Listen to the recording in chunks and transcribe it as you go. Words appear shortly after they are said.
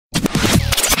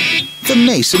The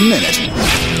Mason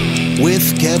Minute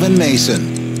with Kevin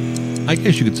Mason. I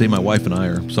guess you could say my wife and I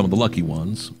are some of the lucky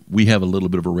ones. We have a little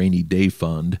bit of a rainy day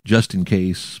fund just in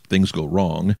case things go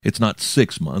wrong. It's not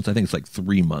 6 months. I think it's like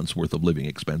 3 months worth of living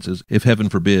expenses. If heaven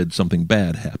forbid something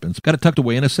bad happens, got it tucked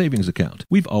away in a savings account.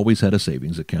 We've always had a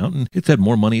savings account, and it's had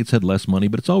more money, it's had less money,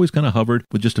 but it's always kind of hovered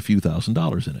with just a few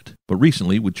 $1,000s in it. But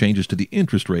recently, with changes to the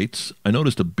interest rates, I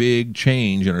noticed a big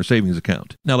change in our savings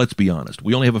account. Now, let's be honest.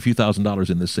 We only have a few $1,000s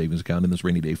in this savings account, in this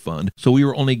rainy day fund, so we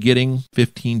were only getting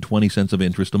 15-20 cents of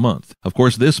interest a month. Of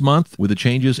course, this month, with the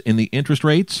changes in the interest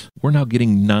rates, we're now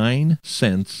getting 9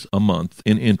 cents a month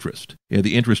in interest. Yeah,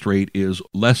 the interest rate is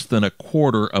less than a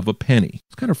quarter of a penny.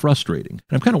 It's kind of frustrating.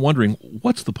 And I'm kind of wondering,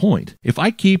 what's the point? If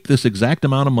I keep this exact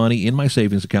amount of money in my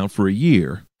savings account for a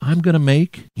year, I'm going to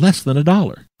make less than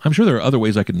 $1. I'm sure there are other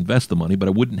ways I could invest the money, but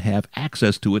I wouldn't have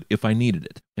access to it if I needed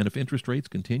it. And if interest rates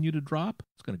continue to drop,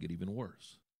 it's going to get even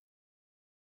worse.